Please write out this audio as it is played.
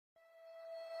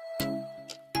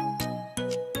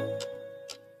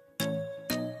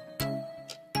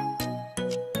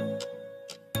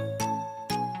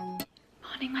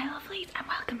guys, and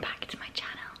welcome back to my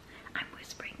channel. I'm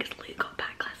whispering because Luke got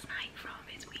back last night from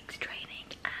his week's training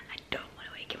and I don't want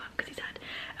to wake him up because he's had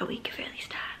a week of early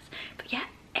starts. But yeah,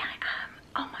 I am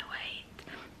on my way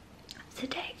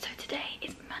today. So today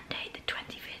is Monday the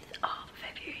 25th of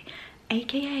February,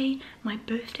 aka my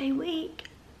birthday week.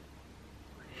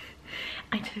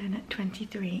 I turn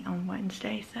 23 on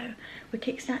Wednesday, so we're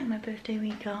kickstarting my birthday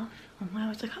week off. Oh, I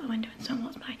always look out the window and someone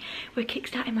walks by. We're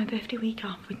kickstarting my birthday week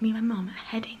off with me and my mum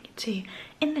heading to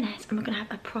Inverness, and we're gonna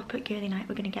have a proper girly night.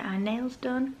 We're gonna get our nails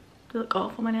done. They look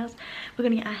awful, my nails. We're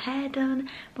gonna get our hair done.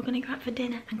 We're gonna go out for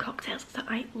dinner and cocktails, so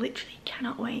I literally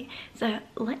cannot wait. So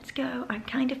let's go. I'm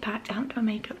kind of packed. I haven't done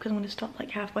my makeup because I want to stop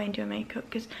like halfway and do a makeup,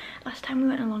 because last time we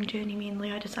went on a long journey, me and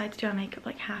Leo, I decided to do our makeup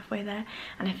like halfway there,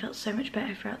 and I felt so much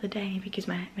better throughout the day because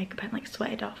my makeup had like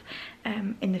sweated off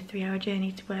in the 3-hour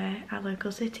journey to where our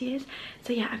local city is.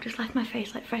 So yeah, I've just left my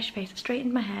face like fresh face. I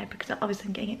straightened my hair because obviously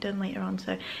I'm getting it done later on,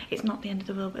 so it's not the end of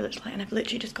the world, but it looks like, and I've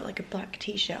literally just got like a black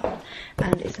t-shirt on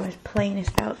and it's the most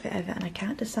plainest outfit ever, and I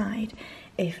can't decide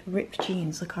if ripped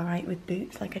jeans look alright with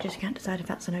boots. Like, I just can't decide if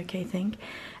that's an okay thing.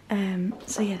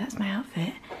 So yeah, that's my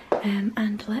outfit,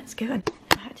 and let's go. I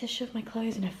had to shove my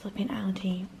clothes in a flipping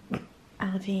Aldi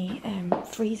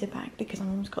freezer bag because my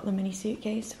mum's got the mini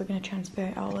suitcase, so we're going to transfer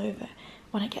it all over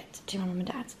when I get to my mum and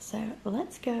dad's. So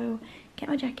let's go, get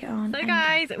my jacket on. So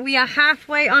guys, we are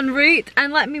halfway en route,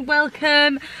 and let me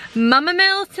welcome Mama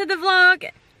Mills to the vlog.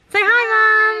 Say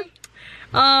hi, Mum.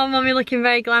 Oh, Mummy looking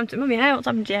very glammed. Mummy, what's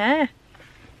happened to your hair?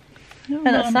 On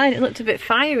that side, it looked a bit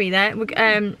fiery there. Don't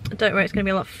worry, it's going to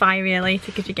be a lot fierier later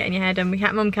because you're getting your hair done.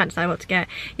 Mum can't decide what to get.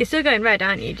 You're still going red,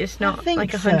 aren't you? Just not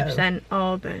like 100%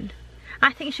 auburn.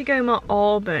 I think you should go more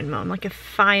auburn, Mum, like a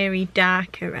fiery,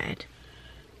 darker red.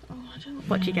 Oh, I don't know.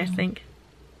 What do you guys think?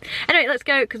 Anyway, let's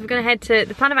go, because we're going to head to,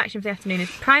 the plan of action for the afternoon is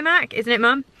Primark, isn't it,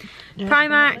 Mum? Yeah,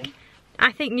 Primark, definitely.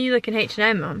 I think New Look and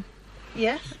H&M, Mum.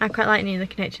 Yes. I quite like New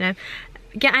Look and H&M.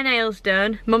 Get our nails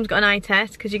done. Mum's got an eye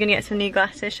test because you're going to get some new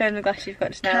glasses. Show them the glasses you've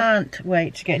got just now. Can't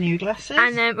wait to get new glasses.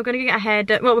 And then we're going to go get our hair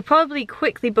done. Well, we'll probably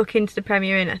quickly book into the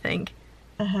Premier Inn, I think.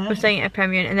 We're staying at a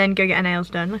Premier Inn, and then go get our nails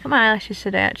done. Look at my eyelashes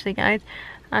today, actually, guys.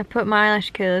 I put my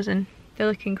eyelash curlers and they're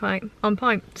looking quite on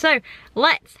point. So,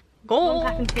 let's go. Mum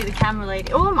happened to be the camera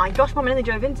lady. Oh my gosh, Mum, I nearly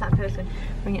drove into that person.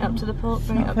 Bring it up to the port,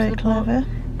 bring it up to the port.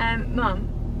 Mum,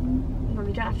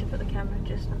 you don't have to put the camera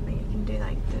just on me. You can do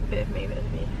like a bit of me, a bit of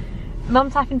me.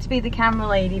 Mum's happened to be the camera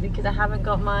lady because I haven't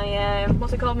got my,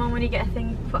 what's it called, Mum, when you get a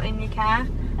thing put in your car?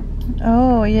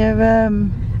 Oh, your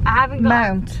I haven't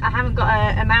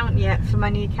got a mount yet for my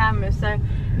new camera, so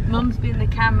Mum's been the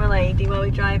camera lady while we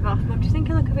drive off. Mum, do you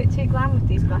think I look a bit too glam with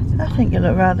these glasses on? I think you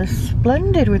look rather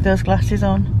splendid with those glasses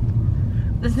on.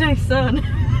 There's no sun.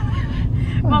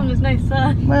 Mum, there's no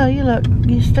sun. Well,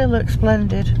 you still look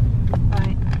splendid.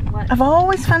 Right. I've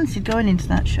always fancied going into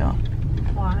that shop.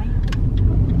 Why? I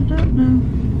don't know.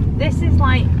 This is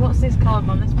like, what's this called,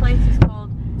 Mum? This place is called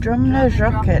Drumnose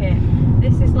Rocket.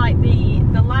 This is like the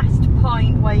last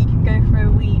point where you can go for a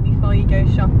wee before you go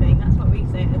shopping. That's what we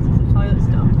say. This is a toilet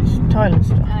stop. It's toilet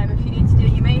stuff. If you need to do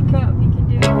your makeup, you can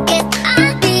do it.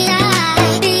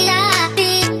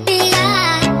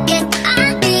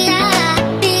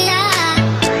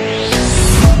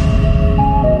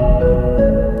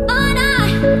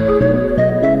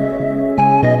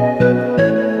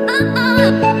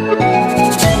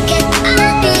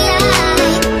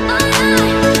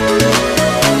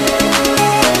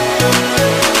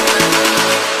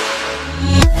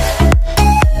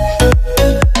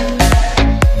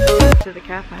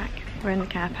 We're in the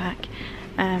car park,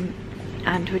 and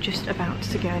we're just about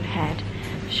to go and head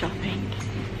shopping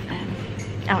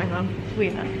out in Mum. We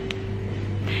are.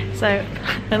 So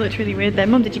that looked really weird there.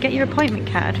 Mum, did you get your appointment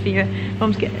card for your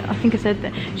Mum's? I think I said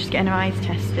that she's getting her eyes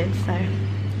tested. So,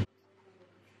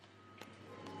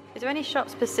 is there any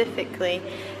shop specifically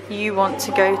you want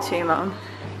to go to, Mum?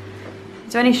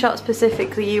 Is there any shop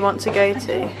specifically you want to go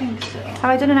to? I think so. Have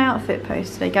I done an outfit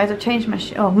post today, guys? I've changed my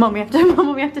oh, Mum, we have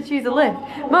to choose a lift.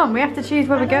 Mum, we have to choose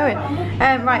where we're going.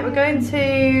 Right, we're going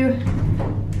to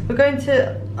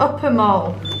Upper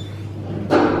Mall.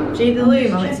 G the loo,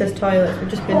 Mum, it says toilets. We've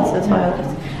just been to the toilets.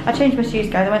 I changed my shoes,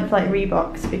 guys. I went for like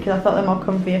Reeboks because I thought they're more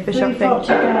comfier for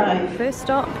shopping. First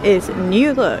stop is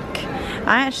New Look.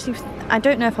 I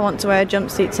don't know if I want to wear a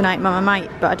jumpsuit tonight, Mum. I might,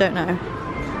 but I don't know.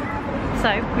 So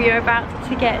we are about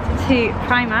to get to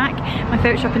Primark, my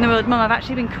favourite shop in the world. Mum, I've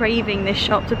actually been craving this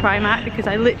shop to Primark because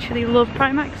I literally love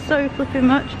Primark so flipping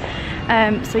much.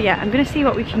 So yeah, I'm going to see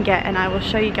what we can get and I will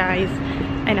show you guys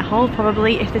in a haul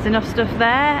probably if there's enough stuff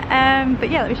there.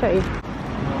 But yeah, let me show you.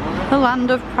 The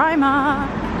land of Primark.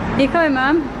 Are you coming,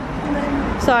 Mum?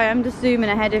 Sorry, I'm just zooming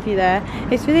ahead of you there.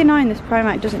 It's really annoying this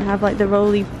Primark doesn't have like the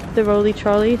rolly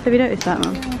trolleys. Have you noticed that,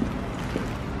 Mum?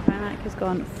 Primark has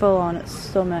gone full on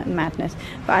summer madness.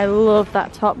 But I love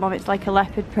that top, Mum. It's like a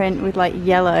leopard print with like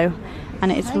yellow.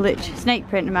 And it's literally snake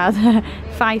print about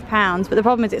 £5. But the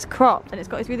problem is it's cropped and it's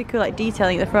got this really cool like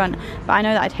detailing at the front. But I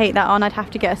know that I'd hate that on. I'd have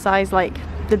to get a size like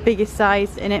the biggest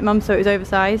size in it, Mum, so it was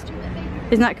oversized.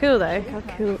 Isn't that cool though? How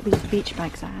cool these beach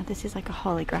bags are. This is like a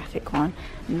holographic one,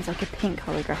 and there's like a pink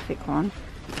holographic one.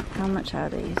 How much are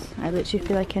these? I literally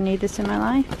feel like I need this in my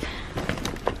life.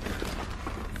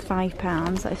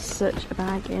 £5, that is such a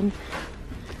bargain.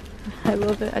 I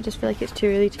love it. I just feel like it's too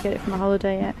early to get it from a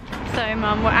holiday yet. So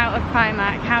Mum, we're out of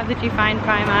Primark. How did you find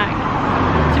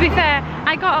Primark? To be fair,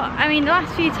 I mean the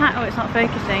last few times, oh it's not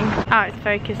focusing. Oh it's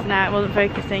focused now, it wasn't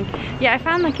focusing. Yeah, I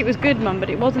found like it was good, Mum, but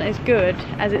it wasn't as good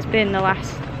as it's been the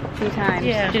last few times.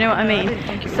 Yeah. Do you know what I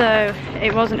mean? So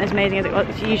it wasn't as amazing as it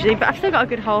was usually, but I've still got a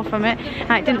good haul from it.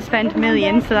 And I didn't spend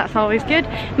millions, so that's always good.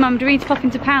 Mum, do we need to pop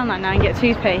into Poundland now and get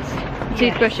toothpaste?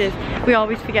 Toothbrushes. We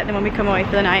always forget them when we come away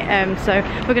for the night, so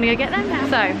we're gonna go get them now.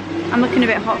 So I'm looking a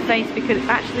bit hot faced because it's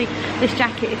actually, this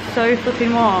jacket is so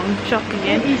flipping warm,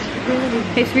 shockingly.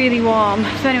 It's really warm.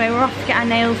 So anyway, we're off to get our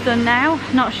nails done now.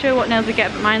 Not sure what nails we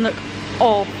get, but mine look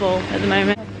awful at the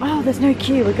moment. Oh, there's no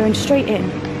queue. We're going straight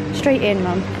in,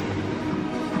 Mum.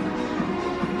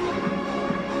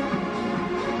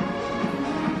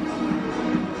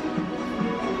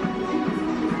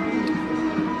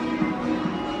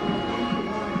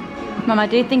 Mum, I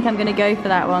do think I'm going to go for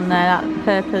that one there, that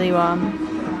purpley one.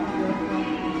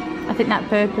 I think that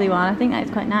purpley one, I think that's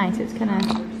quite nice. It's kind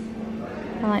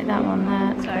of, I like that one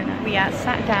there. So we are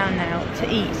sat down now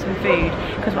to eat some food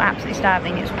because we're absolutely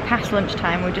starving. It's past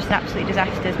lunchtime, we're just absolutely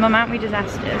disasters. Mum, aren't we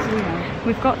disasters? Yeah.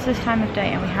 We've got to this time of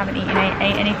day and we haven't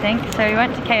ate anything. So we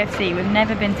went to KFC. We've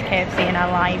never been to KFC in our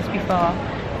lives before,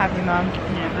 have we, Mum?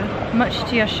 Never. Much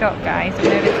to your shock, guys, I've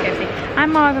never been to KFC.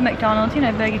 I'm more of a McDonald's, you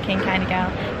know, Burger King kind of gal.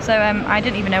 So I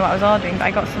didn't even know what I was ordering, but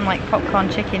I got some like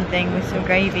popcorn chicken thing with some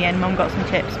gravy, and Mum got some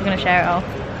chips. We're going to share it all.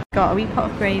 Got a wee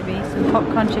pot of gravy, some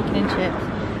popcorn chicken and chips,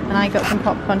 and I got some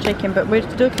popcorn chicken, but we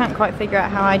still can't quite figure out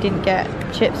how I didn't get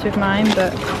chips with mine.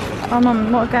 But oh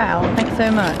Mum, what a gal, thanks so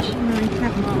much.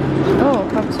 Oh,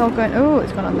 it's all going, oh,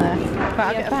 it's gone on there. But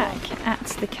I'll be back at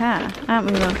the car, aren't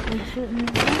we, Mum?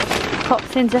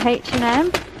 Popped into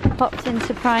H&M, popped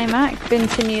into Primark, been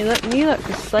to New Look. New Look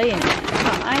was slaying it.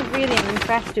 Oh, I really am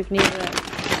impressed with New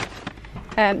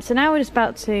Look. So now we're just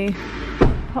about to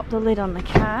pop the lid on the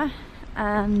car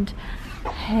and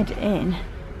head in.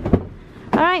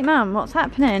 Alright Mum, what's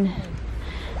happening?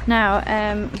 Now,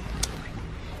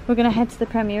 we're going to head to the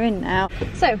Premier Inn now.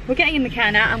 So, we're getting in the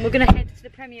car now and we're going to head to the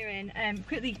Premier Inn,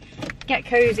 quickly get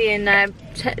cosy and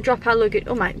drop our luggage.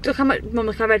 Oh my, look how much, Mum,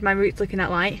 look how red my root's looking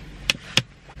at light.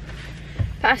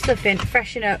 Put our stuff in,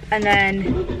 freshen up, and then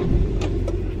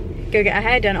go get our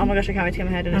hair done. Oh my gosh, I can't wait to get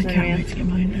my hair done. I can't wait to get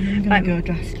mine done. I'm going to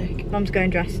go drastic. Mum's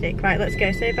going drastic. Right, let's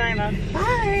go. Say bye, Mum.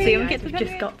 Bye. See you when we get to the We've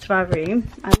just got to our room.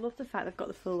 I love the fact they've got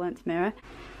the full length mirror.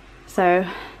 So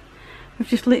we've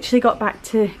just literally got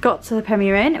to the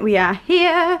Premier Inn. We are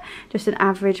here. Just an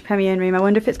average Premier Inn room. I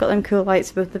wonder if it's got them cool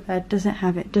lights above the bed. Does it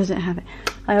have it? Does it have it?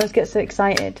 I always get so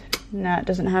excited. No, it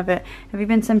doesn't have it. Have you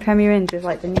been to some Premier Inns with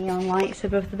like the neon lights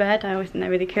above the bed? I always think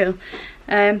they're really cool.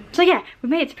 So yeah, we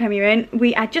made it to Premier Inn.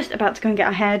 We are just about to go and get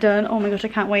our hair done. Oh my gosh, I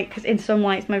can't wait, because in some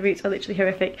lights my roots are literally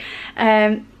horrific.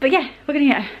 But yeah, we're gonna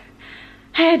get our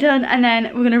hair done and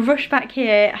then we're gonna rush back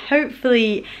here.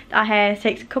 Hopefully our hair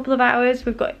takes a couple of hours.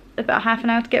 We've got about half an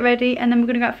hour to get ready, and then we're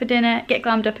gonna go out for dinner, get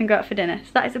glammed up and go out for dinner.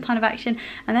 So that is the plan of action.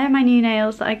 And there are my new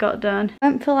nails that I got done. I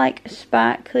went for like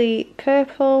sparkly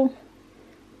purple.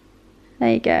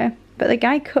 There you go. But the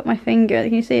guy cut my finger.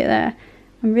 Can you see it there?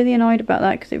 I'm really annoyed about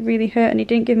that because it really hurt and he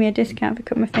didn't give me a discount for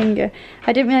cutting my finger.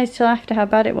 I didn't realise till after how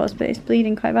bad it was, but it's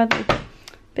bleeding quite badly.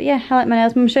 But yeah, I like my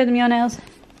nails. Mum, show them your nails.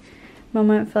 Mum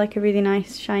went for like a really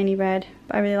nice shiny red,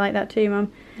 but I really like that too,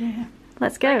 Mum. Yeah.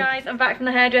 Let's go. Hi guys, I'm back from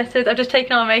the hairdressers. I've just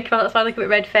taken all my makeup off, that's why I look a bit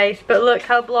red-faced. But look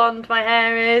how blonde my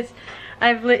hair is.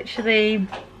 I've literally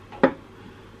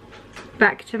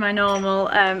back to my normal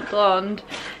blonde.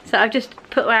 So I've just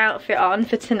put my outfit on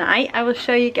for tonight. I will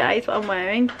show you guys what I'm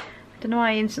wearing. I don't know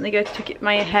why I instantly go to get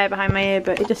my hair behind my ear,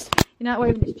 but it just, you know,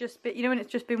 when it's just been, you know, when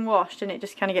it's just been washed and it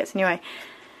just kind of gets in your way.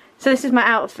 So this is my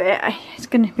outfit. It's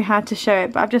going to be hard to show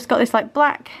it, but I've just got this like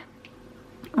black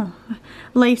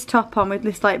lace top on with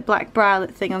this like black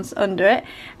bralette thing on under it,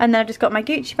 and then I've just got my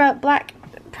Gucci belt, black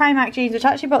Primark jeans, which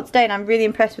I actually bought today and I'm really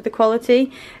impressed with the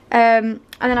quality. And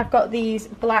then I've got these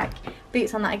black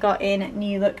boots on that I got in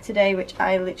New Look today, which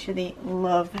I literally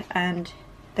love, and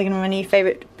They're gonna be my new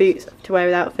favourite boots to wear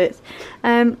with outfits.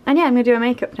 And yeah, I'm gonna do my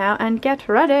makeup now and get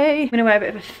ready. I'm gonna wear a bit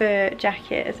of a fur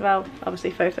jacket as well,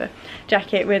 obviously faux fur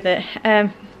jacket with it.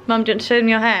 Mum, do you want to show them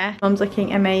your hair? Mum's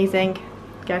looking amazing.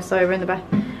 Go slow over in the back.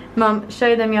 Mum,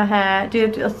 show them your hair. Do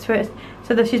a twist.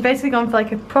 So she's basically gone for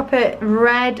like a proper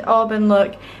red auburn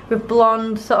look with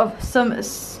blonde, sort of some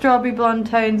strawberry blonde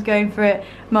tones going for it.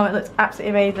 Mum, it looks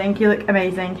absolutely amazing. You look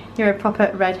amazing. You're a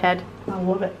proper redhead. I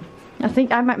love it. I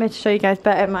think I might be able to show you guys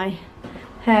better my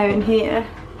hair in here.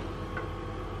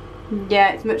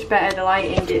 Yeah, it's much better. The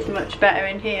lighting is much better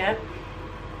in here.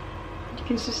 You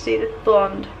can just see the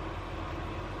blonde.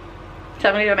 So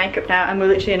I'm gonna do my makeup now, and we're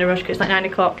literally in a rush because it's like 9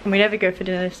 o'clock and we never go for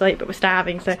dinner this late, but we're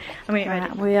starving, so I'm gonna get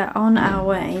ready. We are on our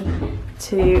way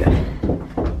to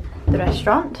the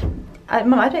restaurant.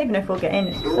 Mum, I don't even know if we'll get in,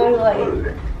 it's so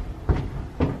late.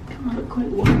 I look quite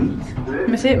white. Let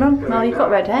me see it, Mum. Well, you've got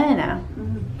red hair now.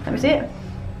 Let me see it.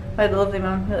 Oh, lovely,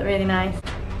 Mum. You look really nice.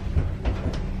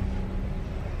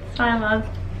 Smile, Mum.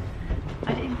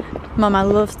 Mum, I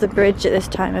love the bridge at this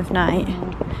time of night.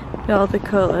 With all the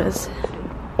colours.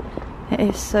 It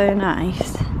is so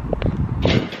nice.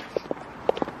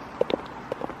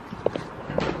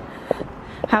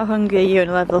 How hungry are you on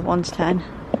a level of 1 to 10?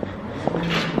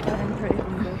 I'm pretty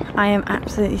hungry. I am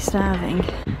absolutely starving.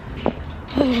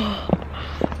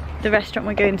 The restaurant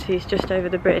we're going to is just over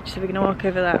the bridge, so we're going to walk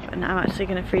over that, and I'm actually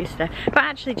going to freeze there. But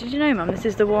actually, did you know, Mum, this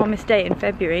is the warmest day in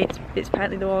February. It's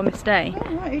apparently the warmest day.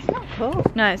 Oh, right, it's not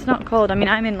cold. No, it's not cold. I mean,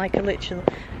 I'm in like a literal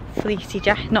fleecy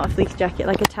jacket, not a fleece jacket,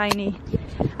 like a tiny,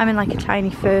 I'm in like a tiny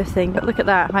fur thing, but look at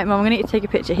that. Right, Mum, I'm gonna need to take a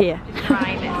picture here.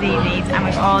 Right, at Zini's, and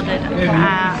we've ordered,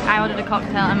 I ordered a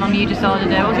cocktail, and Mum, you just ordered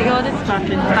what was it you ordered?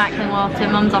 Sparkling water.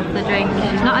 Mum's off the drink.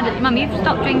 She's not had it. Mum, you've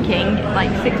stopped drinking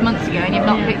like 6 months ago, and you've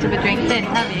not picked up a drink since,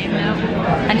 have you? No.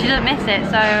 And she doesn't miss it,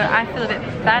 so I feel a bit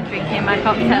bad drinking my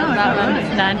cocktail without Mum.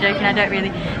 No, I'm joking, I don't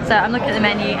really. So I'm looking at the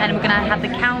menu, and we're gonna have the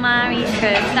calamari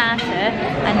for starter,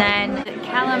 and then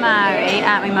calamari,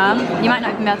 aren't we, Mum? You might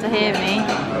not even be able to hear me.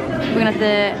 We're gonna have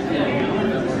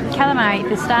the calamari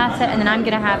for starter, and then I'm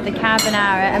gonna have the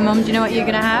carbonara. And Mum, do you know what you're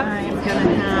gonna have? I'm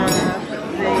gonna have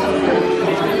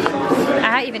I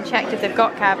haven't even checked if they've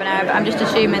got carbonara, but I'm just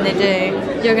assuming they do.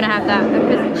 You're gonna have that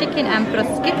chicken and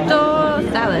prosciutto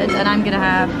salad, and I'm gonna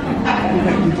have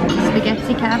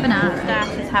spaghetti carbonara.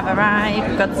 Starters have arrived.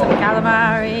 We've got some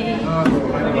calamari,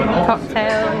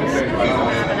 cocktails.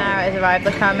 Carbonara has arrived.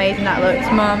 Look how amazing that looks,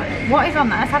 Mum. What is on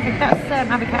that? That's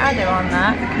avocado on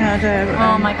that. avocado.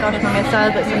 Oh my gosh, Mum, your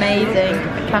salad looks amazing.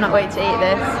 I cannot wait to eat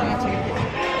this.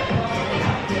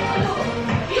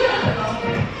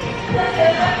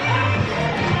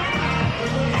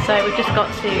 So we've just got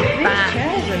to back. These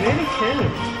chairs are really cool.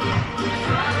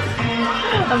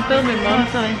 I'm filming, Mum,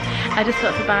 sorry. I just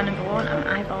got to bar number 1, and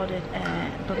I've ordered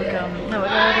bubblegum. No, what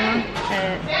did I order, Mum?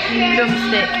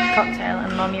 Drumstick cocktail,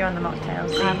 and Mum, you're on the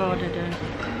mocktails. I've ordered a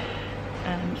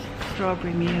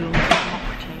strawberry mule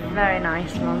mocktail. Very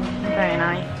nice, Mum. Very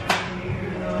nice.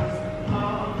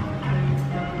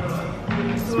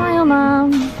 Smile,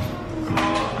 Mum.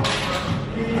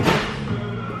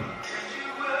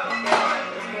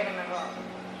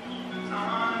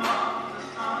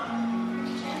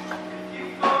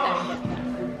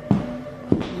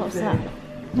 What's that?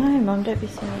 No, Mum, don't be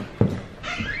silly.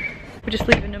 We're just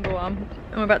leaving number 1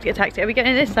 and we're about to get a taxi. Are we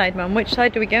getting this side, Mum? Which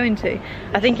side do we go into?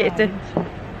 I think it's a...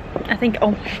 I think...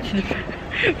 Oh,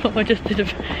 I just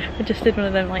did one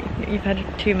of them, like, you've had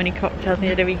too many cocktails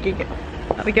in a week.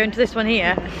 Are we going to this one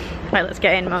here? Right, let's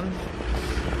get in, Mum.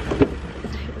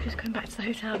 We're just going back to the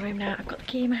hotel room now. I've got the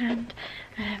key in my hand.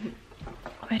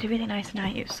 We had a really nice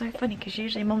night. It was so funny because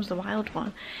usually Mum's the wild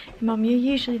one. Mum, you're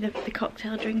usually the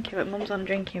cocktail drinker, but Mum's on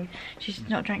drinking. She's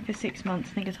not drank for 6 months.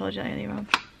 I think I told you that earlier on.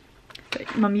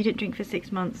 But Mum, you didn't drink for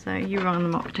 6 months, so you were on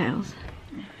the mocktails.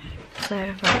 So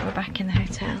right, we're back in the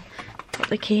hotel. Got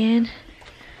the key in.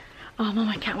 Oh Mum,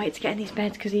 I can't wait to get in these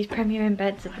beds because these Premier Inn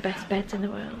beds are the best beds in the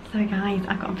world. So guys,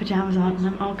 I've got my pyjamas on and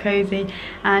I'm all cozy.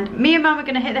 And me and Mum are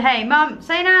gonna hit the hay. Mum,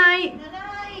 say night.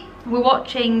 Night. We're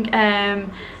watching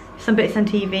some bits on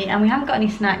TV, and we haven't got any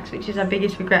snacks, which is our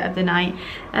biggest regret of the night.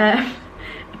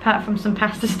 Apart from some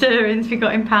pasta stirrings we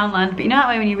got in Poundland. But you know that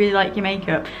way when you really like your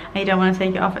makeup and you don't want to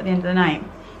take it off at the end of the night.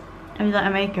 I really like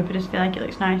my makeup, I just feel like it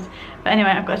looks nice. But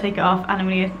anyway, I've got to take it off and I'm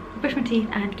going to brush my teeth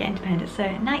and get into bed.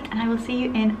 So night, and I will see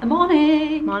you in the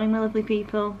morning. Morning, my lovely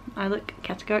people. I look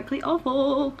categorically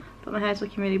awful, but my hair's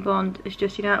looking really blonde. It's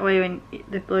just, you know that way when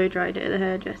they've blow dried it at the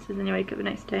hairdressers and you wake up the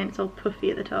next day and it's all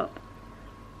puffy at the top.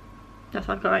 That's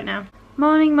what I've got right now.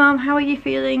 Morning, Mum, how are you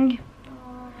feeling?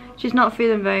 She's not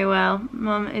feeling very well.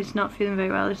 Mum is not feeling very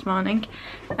well this morning.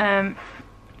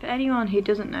 For anyone who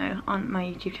doesn't know, on my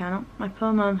YouTube channel, my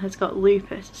poor mum has got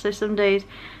lupus, so some days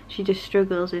she just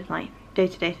struggles with like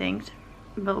day-to-day things.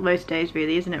 Well, most days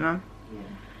really, isn't it, Mum? Yeah.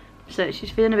 So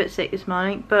she's feeling a bit sick this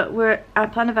morning, but our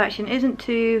plan of action isn't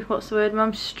too, what's the word,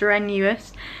 Mum,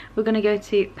 strenuous. We're going to go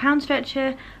to Pound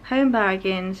Stretcher, Home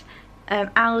Bargains,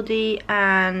 Aldi,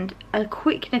 and a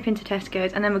quick nip into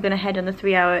Tesco's, and then we're going to head on the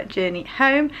 3-hour journey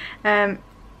home.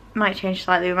 Might change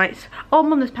slightly, we might... Oh,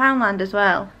 Mum, there's Poundland as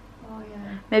well.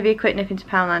 Maybe a quick nip into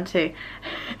Poundland too.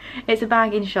 It's a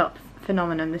bargain shop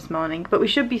phenomenon this morning, but we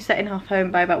should be setting off home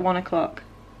by about 1 o'clock.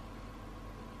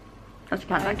 That's the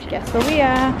plan of action. Guess where we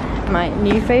are? My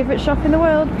new favourite shop in the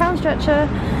world, Pound Stretcher.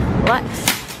 Let's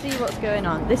see what's going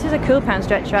on. This is a cool Pound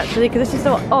Stretcher actually, because this is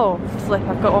the one... Oh, flip,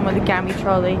 I've got one with a gammy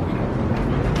trolley.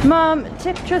 Mum,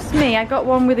 trust me, I got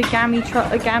one with a gammy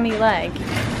leg.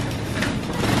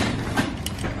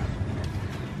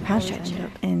 Pound Stretcher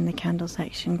up in the candle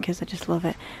section because I just love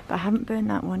it, but I haven't burned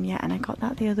that one yet, and I got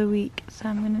that the other week, so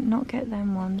I'm gonna not get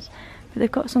them ones. But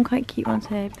they've got some quite cute ones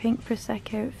here: pink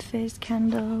prosecco fizz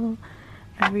candle,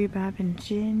 a rhubarb and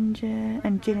ginger,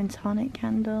 and gin and tonic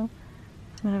candle.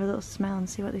 I'm gonna have a little smell and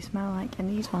see what they smell like. And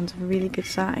these ones are a really good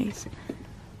size,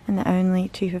 and they're only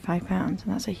 2 for £5, and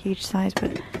that's a huge size.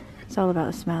 But it's all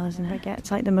about the smell, isn't it? I get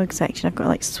to like the mug section, I've got to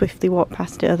like swiftly walk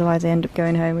past it, otherwise I end up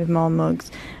going home with more mugs.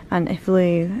 And if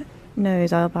Lou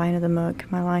knows I'll buy another mug,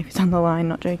 my life is on the line,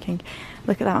 not joking.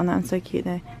 Look at that one, that one's so cute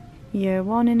there. Year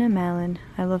 1 in a melon,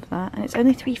 I love that. And it's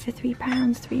only 3 for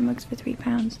 £3, 3 mugs for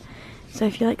 £3. So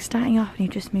if you're like starting off and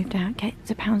you've just moved out, get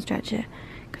to Pound Stretcher,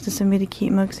 because there's some really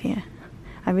cute mugs here.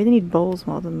 I really need bowls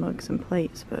more than mugs and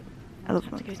plates, but I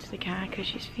love mugs. I have to go to the car because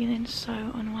she's feeling so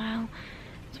unwell.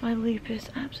 So my lupus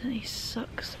absolutely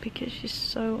sucks because she's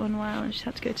so unwell, and she's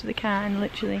had to go to the car, and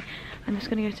literally I'm just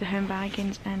going to go to Home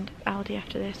Bargains and Aldi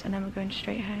after this, and then we're going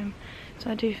straight home. So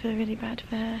I do feel really bad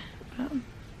for her, but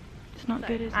it's not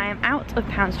good, is it? I am out of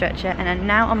Pound Stretcher and I'm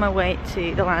now on my way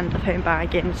to the land of Home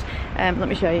Bargains. Let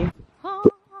me show you. Oh,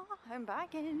 Home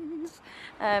Bargains.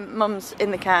 Mum's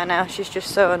in the car now, she's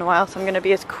just so unwell, so I'm going to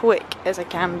be as quick as I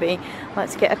can be.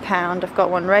 Let's get a pound. I've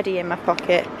got one ready in my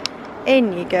pocket.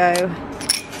 In you go.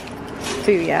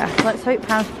 Booyah. Let's hope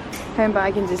Home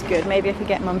Bargains is good. Maybe I could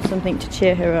get Mum something to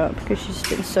cheer her up because she's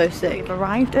been so sick. We've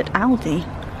arrived at Aldi.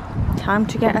 Time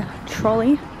to get a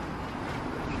trolley.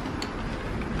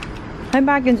 Home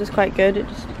Bargains was quite good, it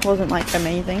just wasn't like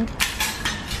amazing.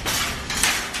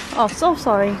 Oh, so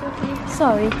sorry.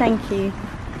 Sorry, thank you.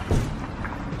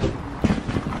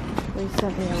 They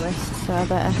sent me a list, so I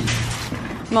better...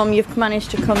 Mum, you've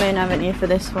managed to come in, haven't you, for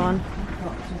this one?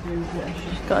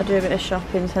 Got to do a bit of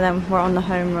shopping, so then we're on the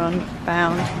home run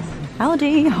bound.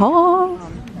 Aldi, ho!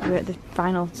 We're at the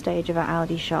final stage of our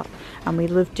Aldi shop, and we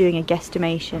love doing a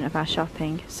guesstimation of our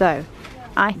shopping. So,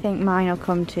 I think mine will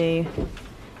come to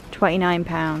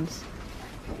 £29.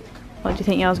 What do you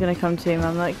think yours going to come to,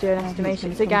 Mum? Like, do an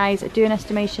estimation. So guys, do an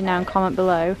estimation now and comment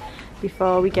below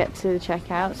before we get to the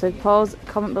checkout. So pause,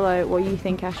 comment below what you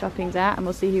think our shopping's at, and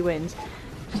we'll see who wins.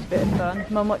 Just a bit of fun.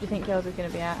 Mum, what do you think yours is going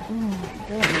to be at? Oh, I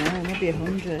don't know, maybe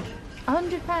 £100.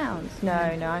 £100? No,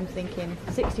 I'm thinking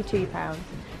 £62.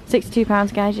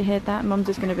 £62, guys, you heard that? Mum's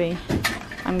is going to be...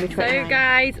 I'm going to be 29. So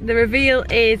guys, the reveal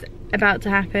is about to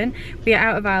happen. We are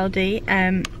out of Aldi,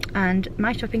 and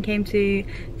my shopping came to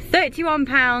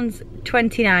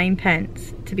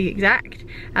 £31.29 to be exact.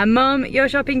 And Mum, your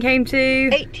shopping came to...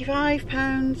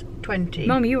 £85.20.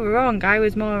 Mum, you were wrong. I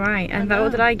was more right. And in fact,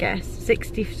 what did I guess?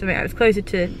 60 something. I was closer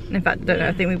to... In fact, I don't know.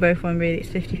 I think we both won really. It's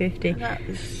 50-50. That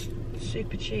was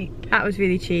super cheap. That was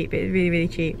really cheap. It was really, really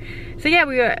cheap. So yeah,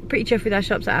 we were pretty chuffed with our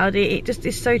shops at Aldi. It just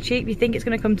is so cheap. You think it's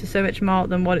going to come to so much more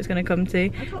than what it's going to come to.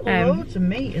 I got loads of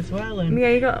meat as well. And yeah,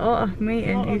 you got a lot of meat,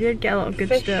 and you did get a lot of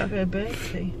good stuff. For a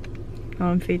birthday.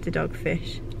 Oh, and feed the dog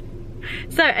fish.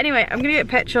 So anyway, I'm gonna get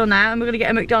petrol now, and we're gonna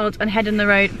get a McDonald's and head on the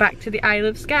road back to the Isle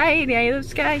of Skye. The Isle of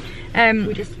Skye.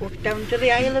 We just walked down to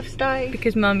the Isle of Skye.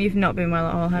 Because Mum, you've not been well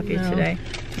at all, have you, today?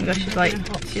 Oh my gosh, she's like,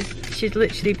 she's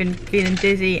literally been feeling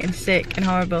dizzy and sick and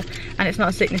horrible, and it's not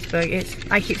a sickness bug. It's,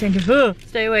 I keep saying to her, oh,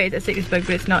 stay away, it's a sickness bug,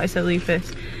 but it's not. It's a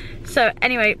lupus. So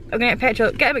anyway, I'm gonna get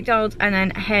petrol, get a McDonald's, and then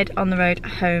head on the road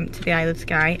home to the Isle of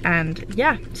Skye. And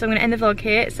yeah, so I'm gonna end the vlog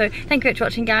here. So thank you very much for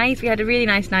watching, guys. We had a really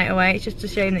nice night away. It's just a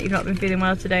shame that you've not been feeling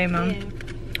well today, Mum. Yeah.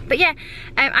 But yeah,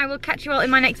 I will catch you all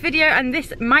in my next video, and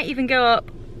this might even go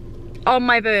up on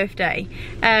my birthday.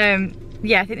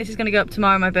 Yeah, I think this is gonna go up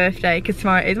tomorrow, my birthday, because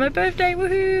tomorrow is my birthday.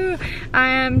 Woohoo! I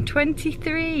am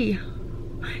 23.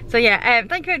 So yeah,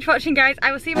 thank you very much for watching, guys.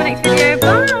 I will see you in my next video.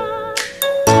 Bye.